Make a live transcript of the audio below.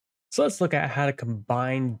So let's look at how to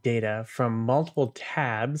combine data from multiple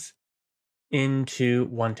tabs into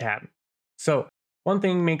one tab. So one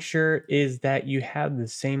thing make sure is that you have the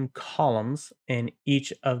same columns in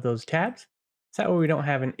each of those tabs. So that way we don't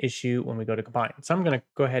have an issue when we go to combine. So I'm going to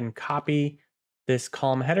go ahead and copy this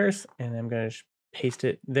column headers and I'm going to paste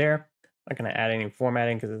it there. I'm not going to add any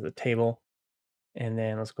formatting because it's a table. And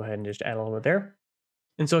then let's go ahead and just add a little bit there.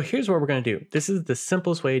 And so here's what we're going to do. This is the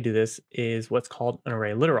simplest way to do this is what's called an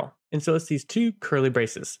array literal. And so it's these two curly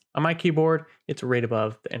braces. On my keyboard, it's right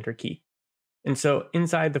above the enter key. And so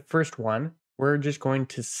inside the first one, we're just going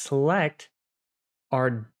to select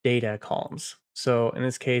our data columns. So in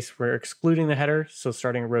this case, we're excluding the header. So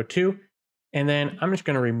starting row 2, and then I'm just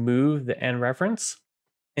going to remove the end reference.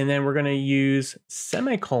 And then we're going to use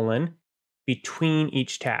semicolon between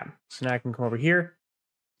each tab. So now I can come over here,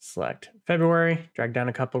 select February, drag down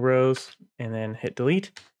a couple rows, and then hit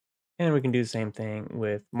delete. And then we can do the same thing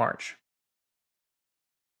with March.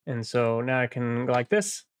 And so now I can go like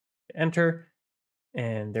this, enter,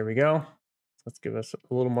 and there we go. Let's give us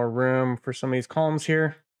a little more room for some of these columns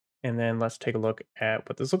here. And then let's take a look at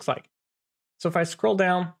what this looks like. So if I scroll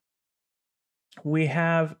down, we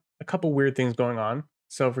have a couple weird things going on.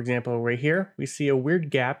 So for example, right here, we see a weird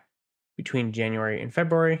gap between January and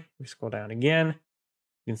February. We scroll down again,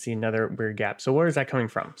 you can see another weird gap. So where is that coming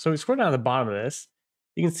from? So we scroll down to the bottom of this,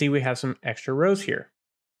 you can see we have some extra rows here.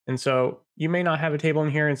 And so you may not have a table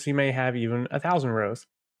in here, and so you may have even 1,000 rows.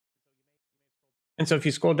 And so if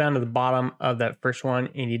you scroll down to the bottom of that first one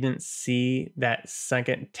and you didn't see that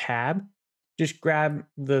second tab, just grab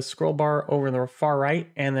the scroll bar over in the far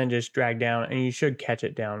right and then just drag down, and you should catch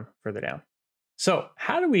it down further down. So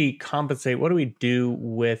how do we compensate? What do we do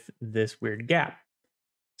with this weird gap?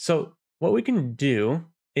 So what we can do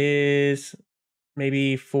is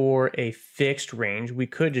maybe for a fixed range, we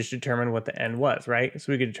could just determine what the end was, right?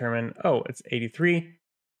 So we could determine, oh, it's 83,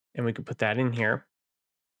 and we could put that in here.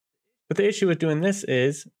 But the issue with doing this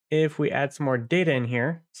is if we add some more data in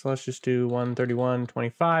here, so let's just do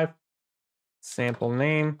 131.25, sample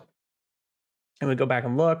name, and we go back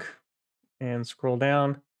and look and scroll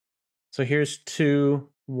down. So here's 2,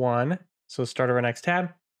 1, so start of our next tab,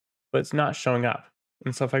 but it's not showing up.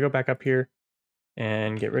 And so if I go back up here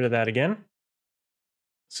and get rid of that again,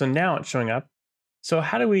 so now it's showing up. So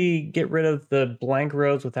how do we get rid of the blank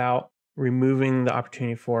rows without removing the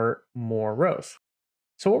opportunity for more rows?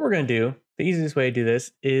 So what we're going to do, the easiest way to do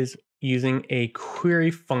this is using a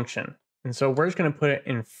query function. And so we're just going to put it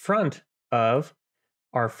in front of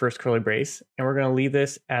our first curly brace, and we're going to leave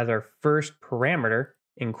this as our first parameter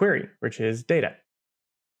in query, which is data.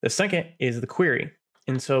 The second is the query.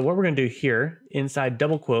 And so what we're going to do here inside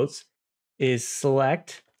double quotes is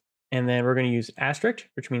select, and then we're going to use asterisk,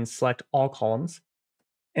 which means select all columns.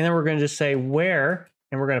 And then we're going to just say where,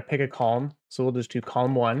 and we're going to pick a column. So we'll just do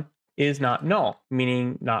column 1 is not null,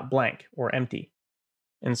 meaning not blank or empty.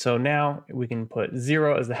 And so now we can put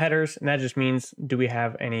 0 as the headers, and that just means do we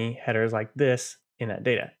have any headers like this in that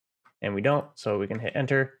data? And we don't, so we can hit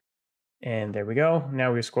enter, and there we go.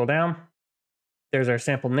 Now we scroll down, there's our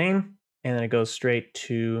sample name, and then it goes straight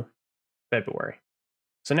to February.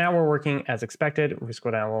 So now we're working as expected. We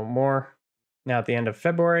scroll down a little more. Now at the end of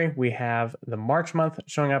February, we have the March month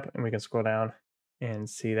showing up, and we can scroll down and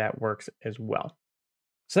see that works as well.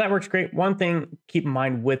 So that works great. One thing keep in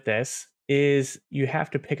mind with this is you have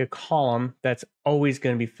to pick a column that's always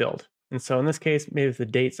going to be filled. And so in this case, maybe if the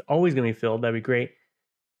date's always going to be filled, that'd be great.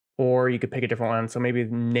 Or you could pick a different one. So maybe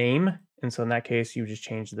name. And so in that case, you just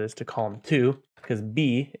change this to column 2 because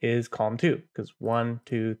B is column 2 because 1,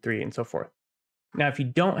 2, 3, and so forth. Now, if you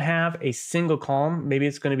don't have a single column, maybe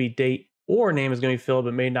it's going to be date or name is going to be filled,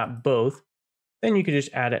 but maybe not both. Then you could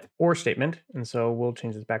just add an or statement. And so we'll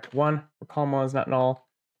change this back to 1 where column 1 is not null,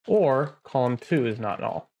 or column 2 is not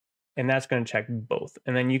null. And that's going to check both.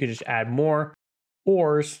 And then you could just add more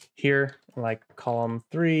ors here, like column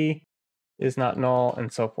 3 is not null,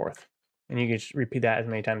 and so forth. And you can just repeat that as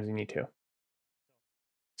many times as you need to.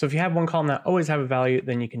 So if you have one column that always have a value,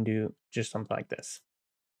 then you can do just something like this.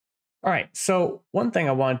 All right, so one thing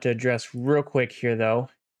I wanted to address real quick here, though,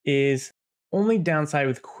 is only downside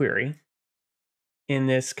with query in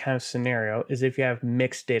this kind of scenario is if you have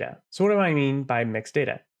mixed data. So what do I mean by mixed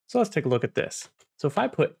data? So let's take a look at this. So if I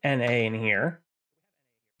put NA in here,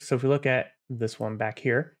 so if we look at this one back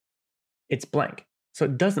here, it's blank. So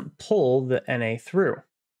it doesn't pull the NA through.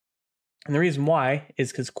 And the reason why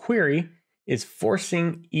is because query is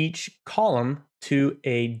forcing each column to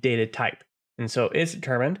a data type. And so it's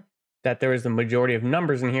determined that there is the majority of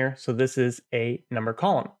numbers in here. So this is a number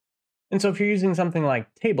column. And so if you're using something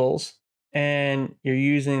like tables and you're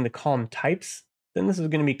using the column types, then this is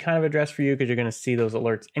going to be kind of addressed for you because you're going to see those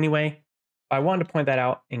alerts anyway. I wanted to point that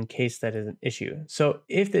out in case that is an issue. So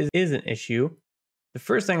if this is an issue, the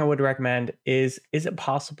first thing I would recommend is it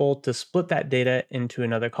possible to split that data into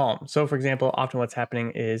another column? So for example, often what's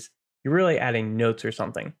happening is you're really adding notes or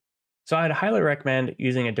something. So I'd highly recommend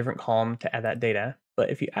using a different column to add that data. But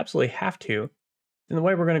if you absolutely have to, then the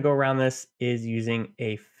way we're going to go around this is using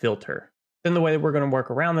a filter. Then the way that we're going to work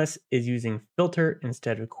around this is using filter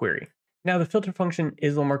instead of query. Now the filter function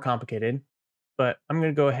is a little more complicated, but I'm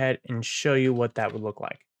going to go ahead and show you what that would look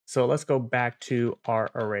like. So let's go back to our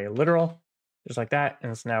array literal, just like that.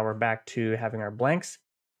 And so now we're back to having our blanks.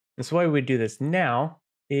 And so the way we do this now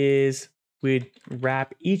is we'd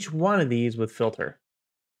wrap each one of these with filter.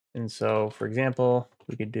 And so for example,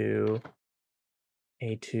 we could do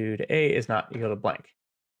A2 to A is not equal to blank.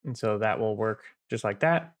 And so that will work just like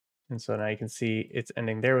that. And so now you can see it's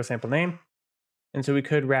ending there with sample name. And so we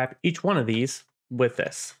could wrap each one of these with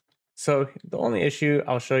this. So the only issue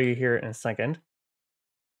I'll show you here in a second.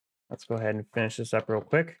 Let's go ahead and finish this up real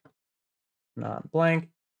quick. Not blank.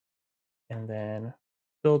 And then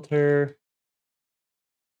filter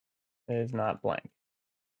is not blank.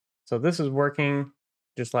 So this is working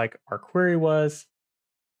just like our query was.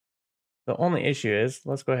 The only issue is,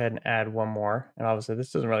 let's go ahead and add one more. And obviously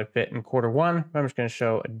this doesn't really fit in Q1, but I'm just going to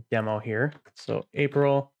show a demo here. So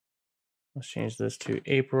April, let's change this to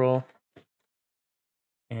April.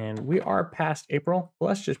 And we are past April.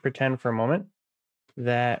 Let's just pretend for a moment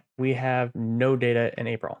that we have no data in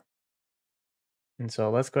April. And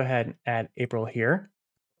so let's go ahead and add April here.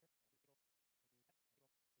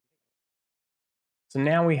 So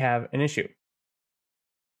now we have an issue.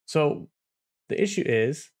 So the issue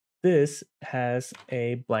is this has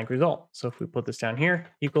a blank result. So if we put this down here,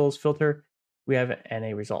 equals filter, we have an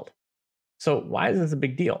NA result. So why is this a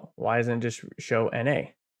big deal? Why doesn't it just show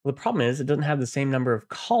NA? Well, the problem is it doesn't have the same number of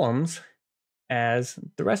columns as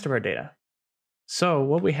the rest of our data. So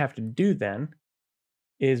what we have to do then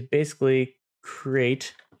is basically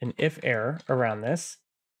create an if error around this.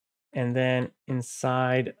 And then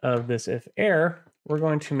inside of this if error, we're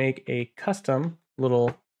going to make a custom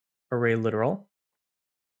little array literal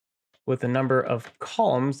with the number of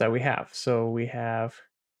columns that we have. So we have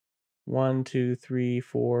 1, 2, 3,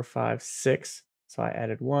 4, 5, 6. So I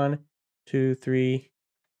added 1, 2, 3,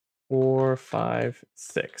 4, 5,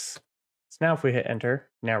 6. So now if we hit enter,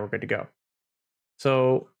 now we're good to go.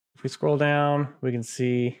 So if we scroll down, we can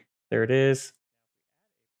see there it is.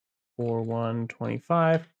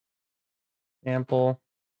 4125 sample.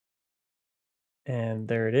 And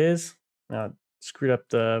there it is. Now it screwed up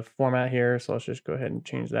the format here. So let's just go ahead and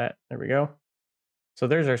change that. There we go. So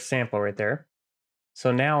there's our sample right there.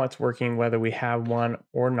 So now it's working whether we have one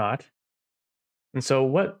or not. And so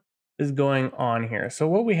what is going on here? So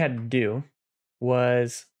what we had to do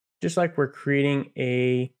was, just like we're creating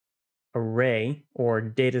a array or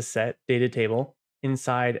data set, data table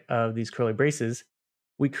inside of these curly braces,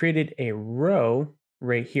 we created a row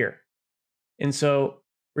right here. And so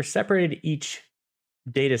we're separated each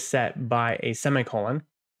data set by a semicolon,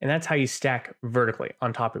 and that's how you stack vertically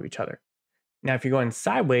on top of each other. Now, if you're going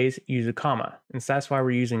sideways, use a comma. And so that's why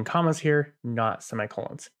we're using commas here, not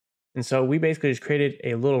semicolons. And so we basically just created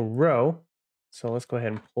a little row. So let's go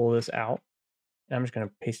ahead and pull this out. And I'm just going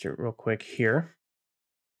to paste it real quick here.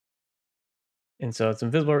 And so it's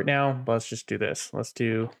invisible right now, but let's just do this. Let's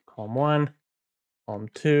do column 1, column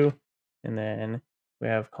 2, and then we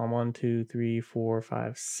have column 1, 2, 3, 4,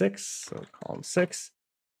 5, 6. So column 6.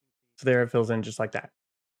 So there it fills in just like that.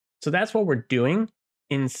 So that's what we're doing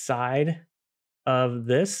inside of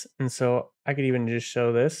this. And so I could even just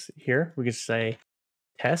show this here. We could say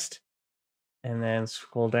test and then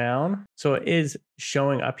scroll down. So it is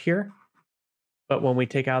showing up here, but when we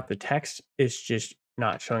take out the text, it's just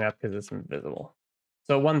not showing up because it's invisible.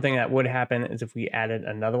 So one thing that would happen is if we added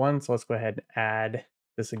another one. So let's go ahead and add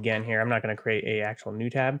this again here. I'm not going to create a actual new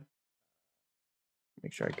tab.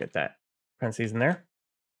 Make sure I get that parentheses in there.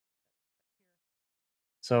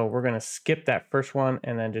 So we're going to skip that first one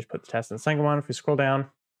and then just put the test in the second one. If we scroll down,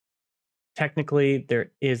 technically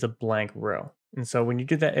there is a blank row. And so when you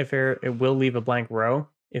do that if error, it will leave a blank row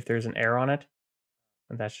if there's an error on it.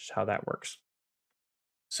 And that's just how that works.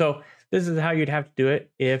 So this is how you'd have to do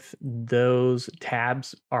it if those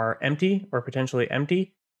tabs are empty or potentially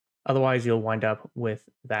empty. Otherwise, you'll wind up with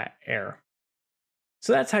that error.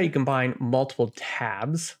 So that's how you combine multiple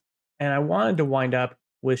tabs. And I wanted to wind up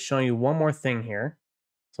with showing you one more thing here.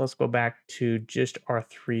 So let's go back to just our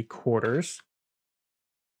 3/4.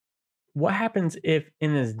 What happens if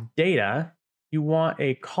in this data, you want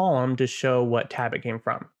a column to show what tab it came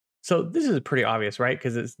from? So this is pretty obvious, right?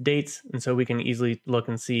 Because it's dates. And so we can easily look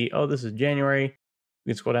and see, oh, this is January.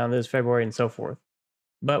 We can scroll down, this is February, and so forth.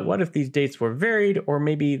 But what if these dates were varied, or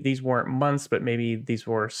maybe these weren't months, but maybe these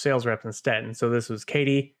were sales reps instead? And so this was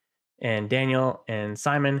Katie and Daniel and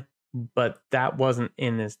Simon, but that wasn't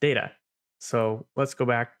in this data. So let's go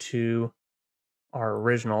back to our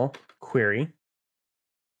original query.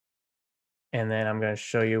 And then I'm going to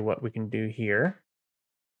show you what we can do here.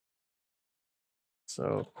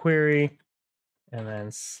 So query, and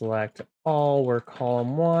then select all where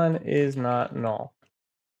column 1 is not null.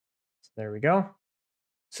 So there we go.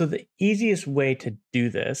 So the easiest way to do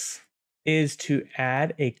this is to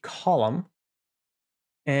add a column,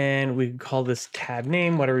 and we can call this tab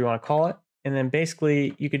name, whatever you want to call it. And then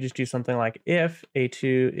basically you could just do something like if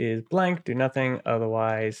A2 is blank, do nothing,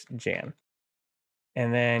 otherwise Jan.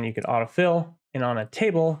 And then you could autofill, and on a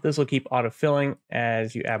table, this will keep autofilling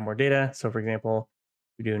as you add more data. So for example,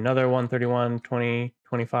 we do another 131, 20,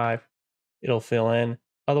 25, it'll fill in.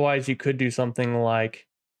 Otherwise, you could do something like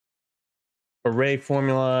array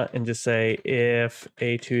formula and just say if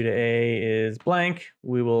A2 to A is blank,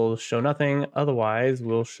 we will show nothing. Otherwise,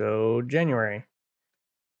 we'll show January,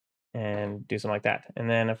 and do something like that. And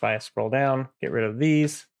then if I scroll down, get rid of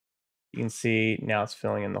these, you can see now it's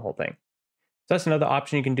filling in the whole thing. So that's another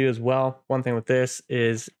option you can do as well. One thing with this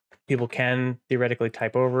is people can theoretically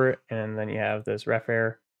type over it, and then you have this ref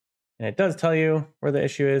error, and it does tell you where the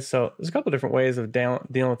issue is. So there's a couple different ways of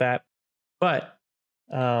dealing with that. But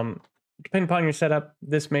depending upon your setup,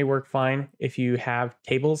 this may work fine if you have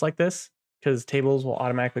tables like this, because tables will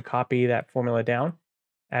automatically copy that formula down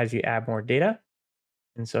as you add more data.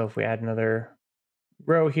 And so if we add another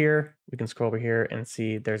row here, we can scroll over here and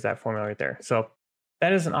see there's that formula right there. So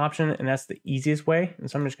that is an option, and that's the easiest way. And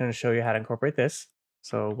so I'm just going to show you how to incorporate this.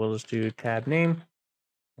 So we'll just do tab name,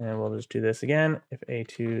 and we'll just do this again. If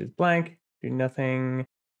A2 is blank, do nothing.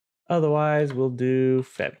 Otherwise, we'll do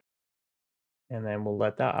Feb. And then we'll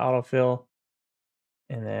let that autofill.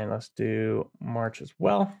 And then let's do March as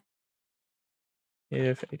well.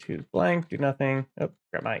 If A2 is blank, do nothing. Oh,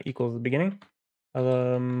 grab my equals at the beginning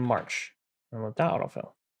of March, and let that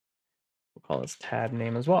autofill. We'll call this tab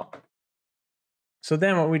name as well. So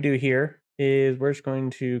then what we do here is we're just going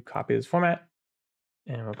to copy this format,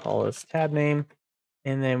 and we'll call this tab name,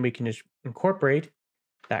 and then we can just incorporate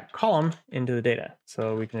that column into the data.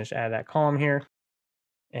 So we can just add that column here,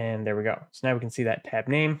 and there we go. So now we can see that tab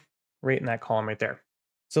name right in that column right there.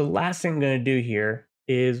 So the last thing I'm going to do here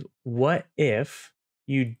is, what if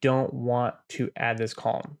you don't want to add this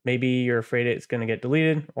column? Maybe you're afraid it's going to get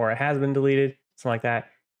deleted, or it has been deleted, something like that.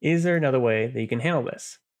 Is there another way that you can handle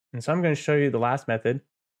this? And so I'm going to show you the last method.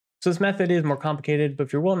 So this method is more complicated, but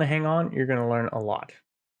if you're willing to hang on, you're going to learn a lot.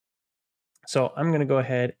 So I'm going to go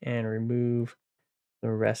ahead and remove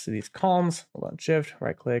the rest of these columns. Hold on, Shift,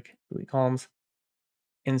 right click, delete columns.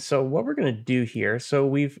 And so what we're going to do here, so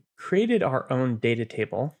we've created our own data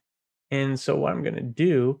table. And so what I'm going to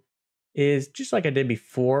do is, just like I did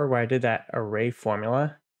before, where I did that array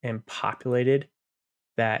formula and populated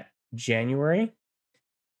that January,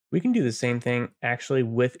 we can do the same thing actually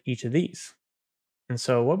with each of these. And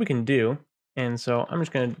so what we can do, and so I'm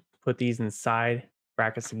just going to put these inside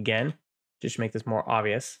brackets again, just to make this more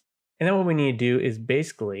obvious. And then what we need to do is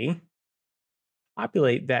basically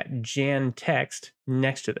populate that Jan text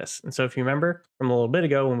next to this. And so if you remember from a little bit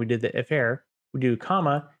ago when we did the if error, we do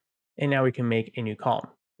comma, and now we can make a new column.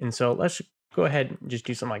 And so let's go ahead and just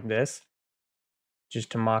do something like this, just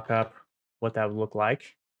to mock up what that would look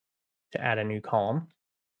like to add a new column.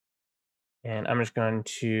 And I'm just going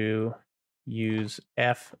to use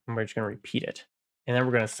F, and we're just going to repeat it. And then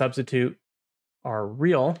we're going to substitute our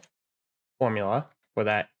real formula for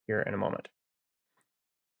that here in a moment.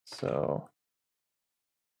 So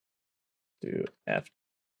do F,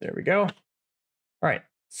 there we go. All right,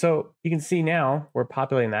 so you can see now we're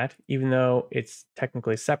populating that, even though it's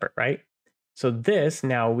technically separate, right? So this,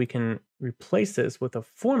 now we can replace this with a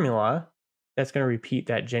formula that's going to repeat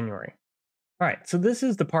that January. All right, so this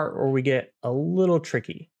is the part where we get a little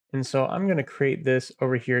tricky. And so I'm going to create this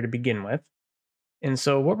over here to begin with. And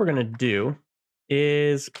so what we're going to do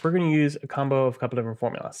is we're going to use a combo of a couple different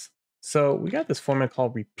formulas. So we got this formula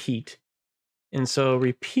called repeat. And so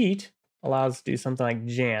repeat allows us to do something like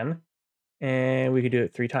Jan, and we could do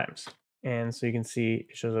it 3 times. And so you can see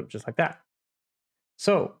it shows up just like that.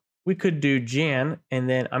 So we could do Jan, and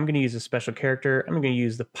then I'm going to use a special character. I'm going to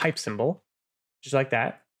use the pipe symbol, just like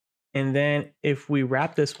that. And then if we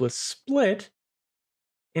wrap this with split,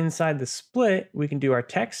 inside the split, we can do our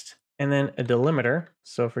text and then a delimiter.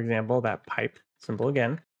 So for example, that pipe symbol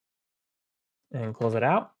again, and close it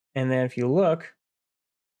out. And then if you look,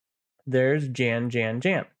 there's Jan, Jan,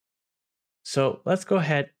 Jan. So let's go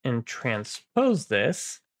ahead and transpose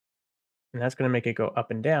this, and that's going to make it go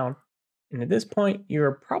up and down. And at this point,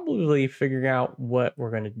 you're probably figuring out what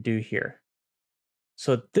we're going to do here.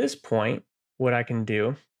 So at this point, what I can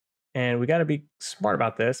do, and we got to be smart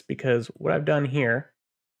about this because what I've done here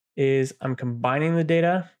is I'm combining the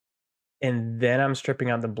data and then I'm stripping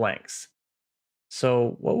out the blanks.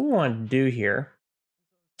 So what we want to do here,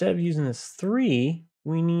 instead of using this 3,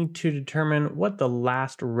 we need to determine what the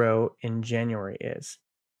last row in January is.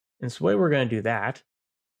 And so the way we're going to do that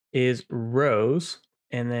is rows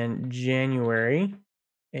and then January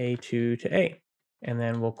A2 to A. And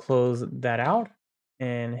then we'll close that out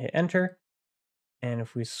and hit enter. And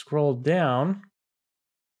if we scroll down,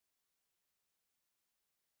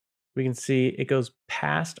 we can see it goes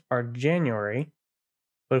past our January.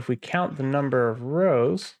 But if we count the number of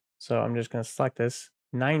rows, so I'm just going to select this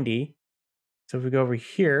 90. So if we go over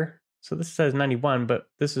here, so this says 91, but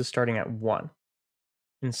this is starting at 1.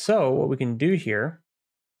 And so what we can do here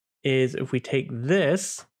is if we take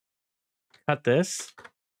this, cut this,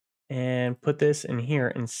 and put this in here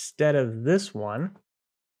instead of this one,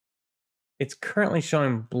 it's currently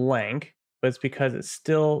showing blank, but it's because it's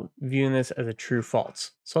still viewing this as a true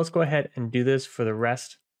false. So let's go ahead and do this for the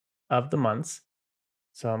rest of the months.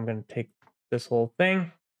 So I'm going to take this whole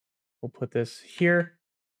thing, we'll put this here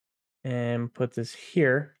and put this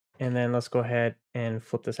here, and then let's go ahead and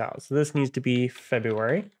flip this out. So this needs to be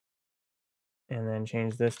February, and then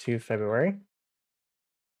change this to February,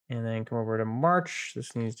 and then come over to March.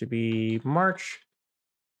 This needs to be March,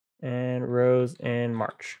 and rows in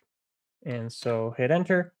March. And so hit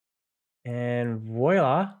enter, and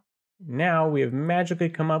voila, now we have magically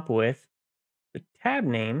come up with the tab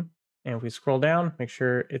name. And if we scroll down, make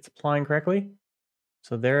sure it's applying correctly.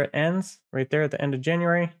 So there it ends, right there at the end of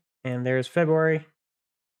January, and there's February.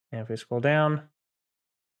 And if we scroll down,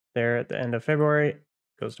 there at the end of February,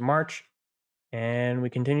 goes to March, and we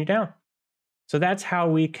continue down. So that's how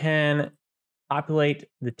we can populate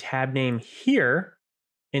the tab name here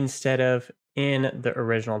instead of in the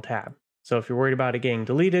original tab. So if you're worried about it getting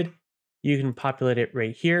deleted, you can populate it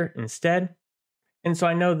right here instead. And so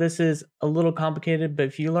I know this is a little complicated, but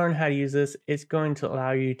if you learn how to use this, it's going to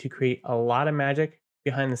allow you to create a lot of magic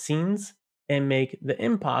behind the scenes and make the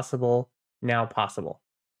impossible now possible.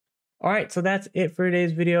 All right, so that's it for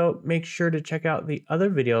today's video. Make sure to check out the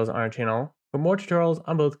other videos on our channel for more tutorials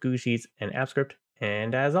on both Google Sheets and AppScript.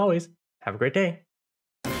 And as always, have a great day.